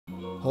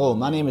Hello,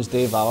 my name is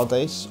Dave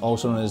Allardyce,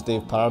 also known as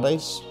Dave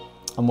Paradise.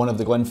 I'm one of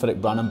the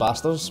Glenfiddich brand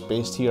ambassadors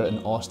based here in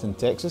Austin,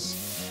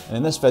 Texas. And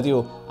in this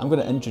video, I'm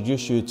going to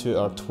introduce you to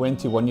our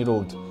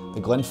 21-year-old,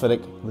 the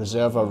Glenfiddich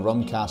Reserva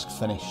rum cask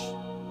finish.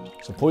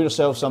 So pour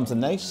yourself something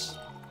nice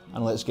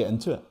and let's get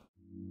into it.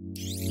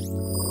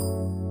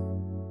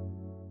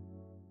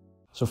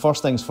 So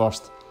first things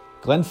first,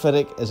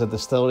 Glenfiddich is a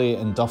distillery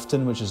in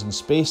Dufftown, which is in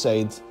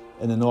Speyside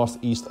in the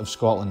northeast of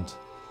Scotland.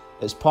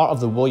 It's part of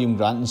the William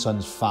Grant &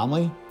 Sons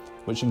family,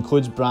 which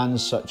includes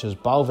brands such as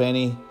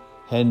Balvenie,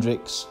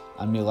 Hendrick's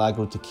and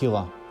Milagro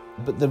Tequila.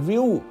 But the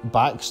real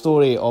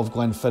backstory of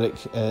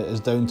Glenfiddich is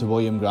down to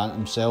William Grant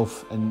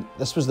himself, and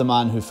this was the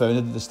man who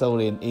founded the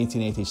distillery in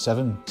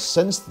 1887.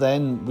 Since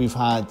then, we've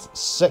had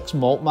 6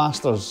 malt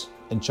masters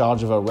in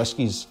charge of our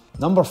whiskies.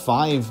 Number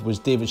 5 was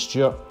David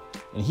Stewart,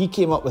 and he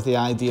came up with the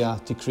idea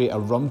to create a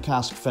rum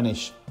cask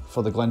finish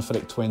for the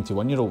Glenfiddich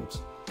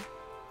 21-year-old.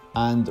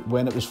 And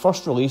when it was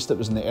first released, it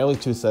was in the early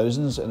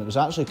 2000s, and it was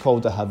actually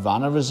called the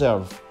Havana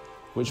Reserve,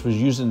 which was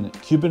using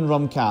Cuban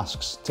rum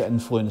casks to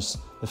influence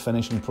the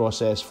finishing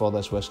process for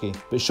this whisky.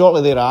 But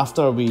shortly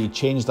thereafter, we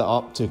changed it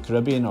up to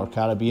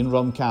Caribbean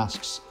rum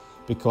casks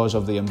because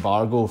of the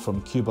embargo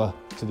from Cuba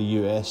to the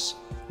US,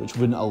 which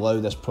wouldn't allow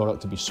this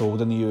product to be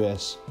sold in the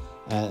US.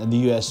 And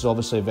the US is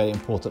obviously a very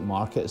important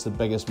market. It's the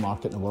biggest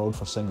market in the world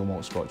for single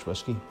malt Scotch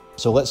whisky.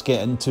 So let's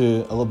get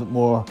into a little bit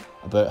more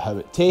about how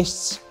it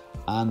tastes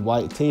and why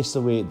it tastes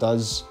the way it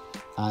does,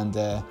 and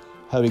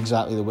how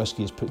exactly the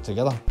whisky is put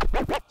together.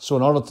 So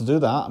in order to do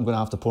that, I'm going to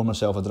have to pour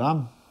myself a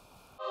dram.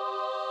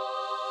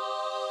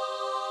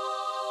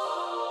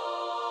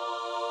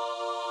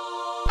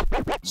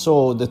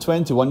 So the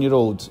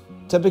 21-year-old,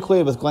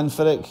 typically with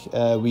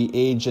Glenfiddich, we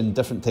age in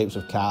different types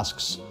of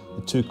casks.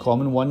 The 2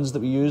 common ones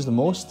that we use the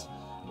most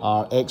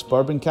are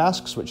ex-bourbon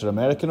casks, which are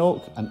American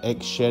oak, and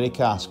ex-sherry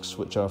casks,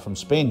 which are from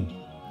Spain.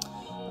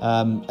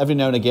 Every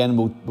now and again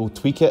we'll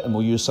tweak it and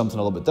we'll use something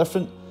a little bit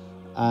different.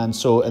 And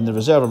so in the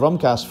Reserva rum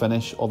cask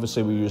finish,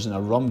 obviously we're using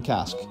a rum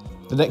cask.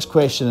 The next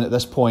question at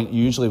this point,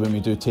 usually when we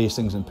do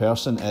tastings in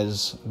person,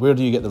 is where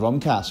do you get the rum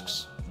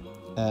casks?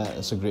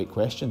 It's a great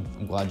question,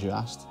 I'm glad you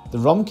asked. The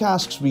rum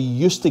casks we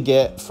used to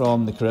get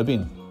from the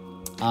Caribbean,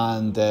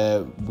 and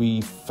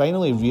we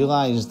finally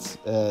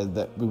realised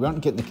that we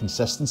weren't getting the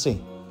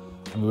consistency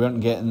and we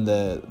weren't getting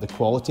the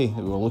quality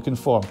that we were looking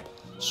for.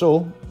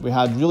 So we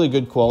had really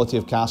good quality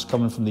of cask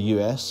coming from the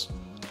US.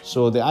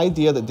 So the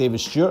idea that David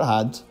Stewart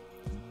had,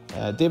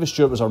 David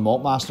Stewart was our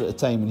malt master at the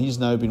time, and he's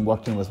now been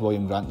working with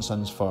William Grant &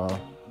 Sons for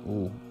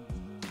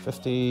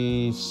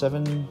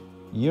 57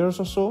 years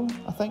or so,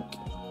 I think.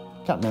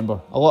 Can't remember,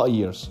 a lot of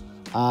years.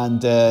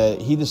 And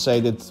he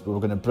decided we were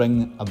going to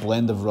bring a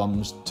blend of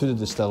rums to the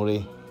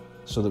distillery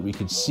so that we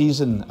could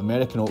season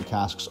American oak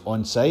casks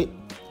on site.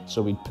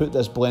 So we'd put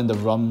this blend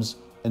of rums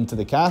into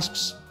the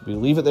casks, we'd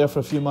leave it there for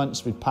a few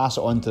months, we'd pass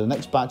it on to the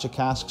next batch of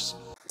casks.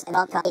 And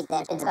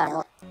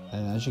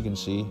as you can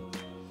see,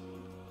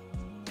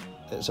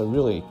 it's a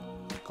really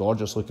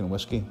gorgeous looking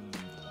whisky.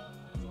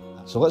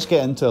 So let's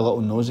get into a little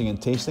nosing and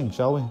tasting,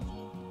 shall we?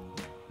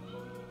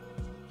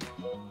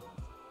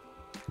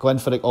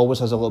 Glenfiddich always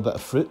has a little bit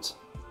of fruit,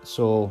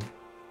 so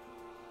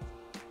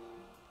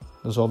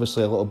there's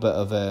obviously a little bit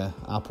of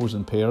apples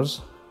and pears,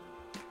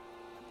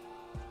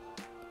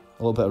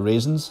 a little bit of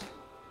raisins,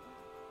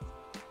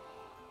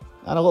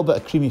 and a little bit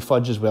of creamy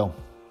fudge as well.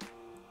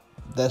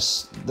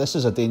 This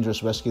is a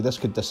dangerous whisky. This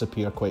could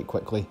disappear quite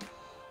quickly.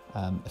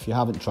 If you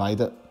haven't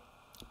tried it,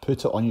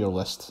 put it on your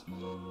list.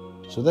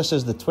 So this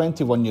is the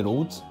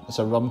 21-year-old. It's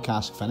a rum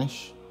cask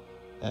finish.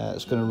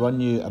 It's going to run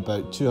you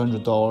about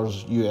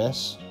 $200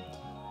 US.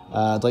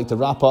 I'd like to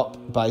wrap up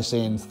by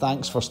saying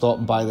thanks for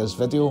stopping by this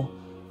video.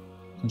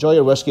 Enjoy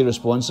your whisky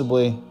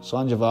responsibly,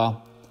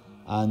 Sanjava,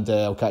 and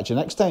I'll catch you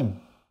next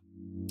time.